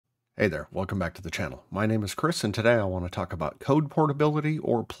Hey there, welcome back to the channel. My name is Chris, and today I want to talk about code portability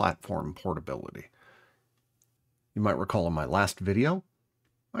or platform portability. You might recall in my last video,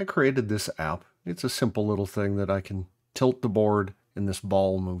 I created this app. It's a simple little thing that I can tilt the board and this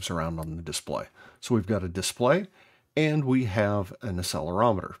ball moves around on the display. So we've got a display and we have an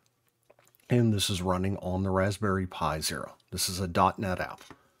accelerometer. And this is running on the Raspberry Pi Zero. This is a .NET app.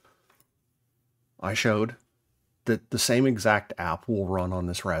 I showed that the same exact app will run on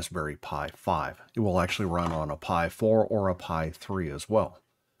this Raspberry Pi 5. It will actually run on a Pi 4 or a Pi 3 as well.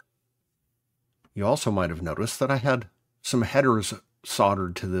 You also might have noticed that I had some headers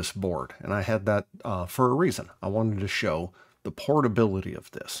soldered to this board, and I had that for a reason. I wanted to show the portability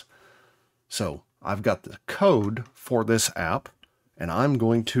of this. So I've got the code for this app, and I'm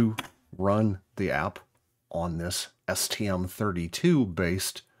going to run the app on this STM32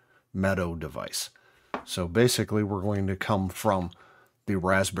 based Meadow device. So basically we're going to come from the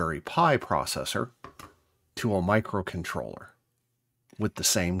Raspberry Pi processor to a microcontroller with the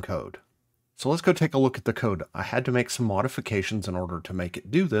same code. So let's go take a look at the code. I had to make some modifications in order to make it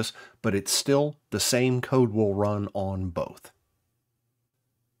do this, but it's still the same code will run on both.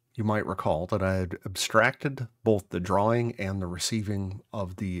 You might recall that I had abstracted both the drawing and the receiving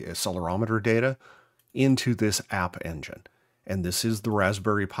of the accelerometer data into this app engine. And this is the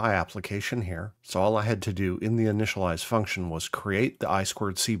Raspberry Pi application here. So all I had to do in the initialize function was create the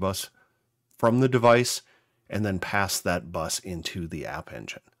I2C bus from the device and then pass that bus into the app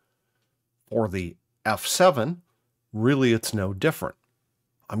engine. For the F7, really it's no different.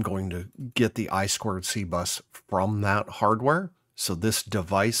 I'm going to get the I2C bus from that hardware. So this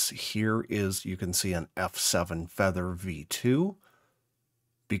device here is, you can see, an F7 Feather V2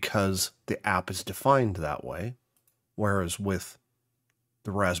 because the app is defined that way. Whereas with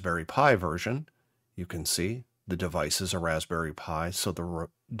the Raspberry Pi version, you can see the device is a Raspberry Pi, so the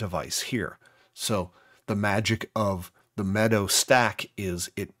device here. So the magic of the Meadow Stack is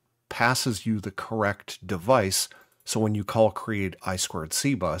it passes you the correct device. So when you call create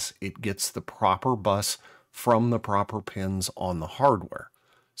I2C bus, it gets the proper bus from the proper pins on the hardware.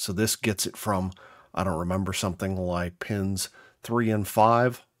 So this gets it from, I don't remember, something like pins 3 and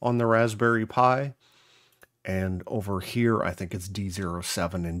 5 on the Raspberry Pi. And over here, I think it's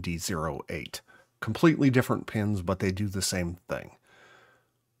D07 and D08. Completely different pins, but they do the same thing.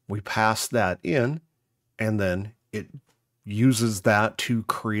 We pass that in, and then it uses that to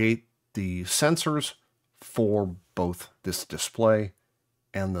create the sensors for both this display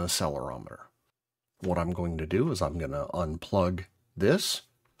and the accelerometer. What I'm going to do is I'm going to unplug this,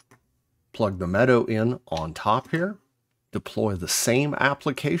 plug the Meadow in on top here, deploy the same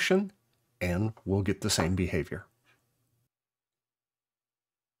application, and we'll get the same behavior.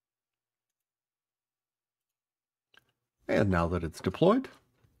 And now that it's deployed,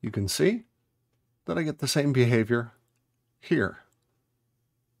 you can see that I get the same behavior here.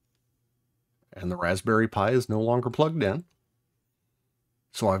 And the Raspberry Pi is no longer plugged in.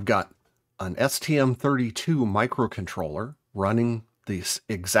 So I've got an STM32 microcontroller running the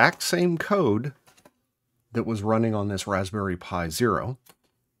exact same code that was running on this Raspberry Pi Zero,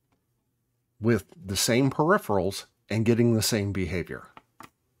 with the same peripherals and getting the same behavior.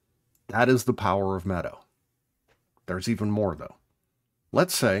 That is the power of Meadow. There's even more though.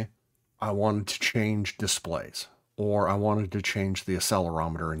 Let's say I wanted to change displays, or I wanted to change the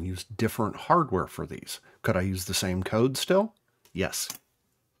accelerometer and use different hardware for these. Could I use the same code still? Yes.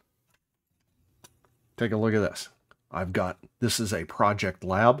 Take a look at this. This is a project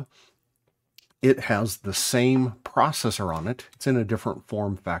lab. It has the same processor on it. It's in a different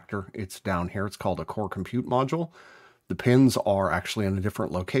form factor. It's down here. It's called a core compute module. The pins are actually in a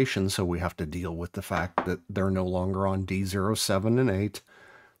different location, so we have to deal with the fact that they're no longer on D07 and 8.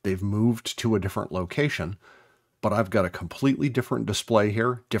 They've moved to a different location, but I've got a completely different display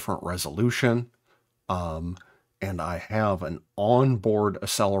here, different resolution, and I have an onboard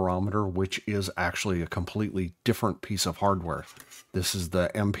accelerometer, which is actually a completely different piece of hardware. This is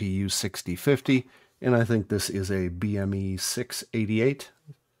the MPU 6050, and I think this is a BME 688.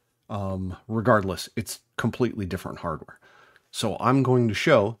 Regardless, it's completely different hardware. So I'm going to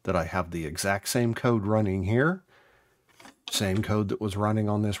show that I have the exact same code running here. Same code that was running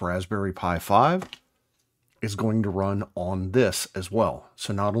on this Raspberry Pi 5 is going to run on this as well.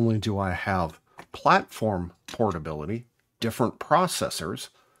 So not only do I have platform portability, different processors,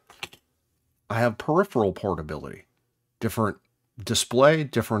 I have peripheral portability, different display,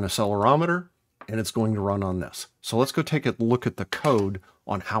 different accelerometer, and it's going to run on this. So let's go take a look at the code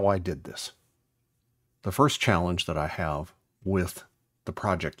on how I did this. The first challenge that I have with the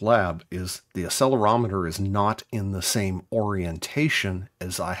Project Lab is the accelerometer is not in the same orientation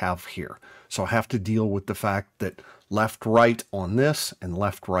as I have here. So I have to deal with the fact that left, right on this and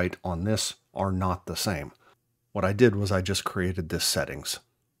left, right on this are not the same. What I did was I just created this settings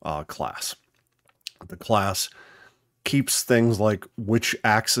class. The class keeps things like which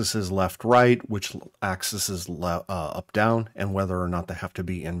axis is left, right, which axis is up, down, and whether or not they have to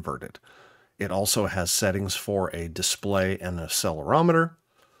be inverted. It also has settings for a display and an accelerometer.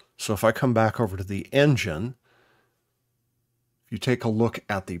 So if I come back over to the engine, if you take a look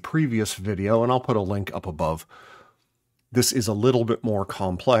at the previous video, and I'll put a link up above, this is a little bit more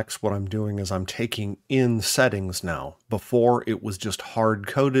complex. What I'm doing is I'm taking in settings now. Before, it was just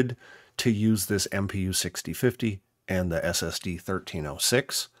hard-coded to use this MPU 6050 and the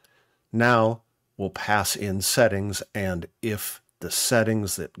STM32. Now we'll pass in settings, and if the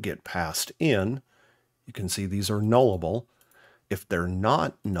settings that get passed in, you can see these are nullable. If they're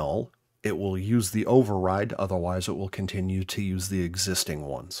not null, it will use the override. Otherwise, it will continue to use the existing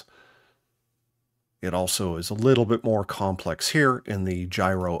ones. It also is a little bit more complex here in the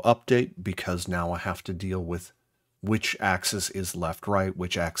gyro update, because now I have to deal with which axis is left, right,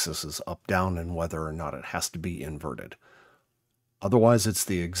 which axis is up, down, and whether or not it has to be inverted. Otherwise, it's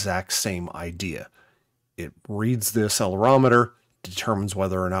the exact same idea. It reads the accelerometer, determines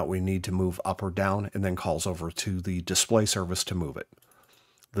whether or not we need to move up or down, and then calls over to the display service to move it.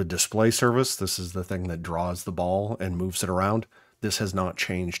 The display service, this is the thing that draws the ball and moves it around. This has not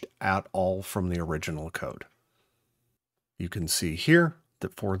changed at all from the original code. You can see here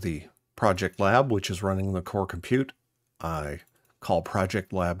that for the Project Lab, which is running the core compute, I call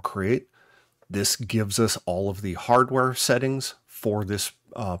Project Lab create. This gives us all of the hardware settings for this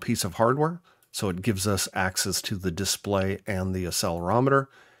piece of hardware. So it gives us access to the display and the accelerometer,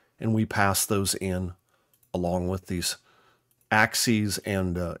 and we pass those in along with these axes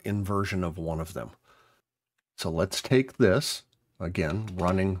and inversion of one of them. So let's take this, again,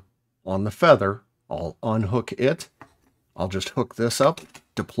 running on the feather. I'll unhook it. I'll just hook this up,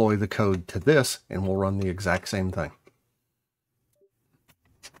 deploy the code to this, and we'll run the exact same thing.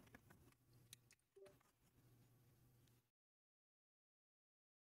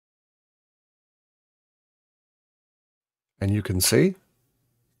 And you can see,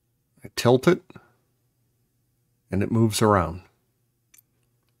 I tilt it, and it moves around.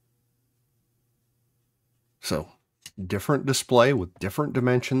 So, different display with different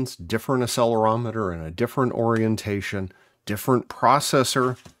dimensions, different accelerometer and a different orientation, different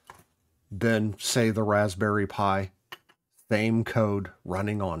processor than, say, the Raspberry Pi. Same code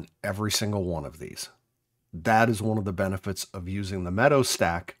running on every single one of these. That is one of the benefits of using the Meadow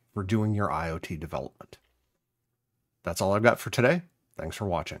Stack for doing your IoT development. That's all I've got for today. Thanks for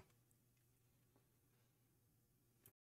watching.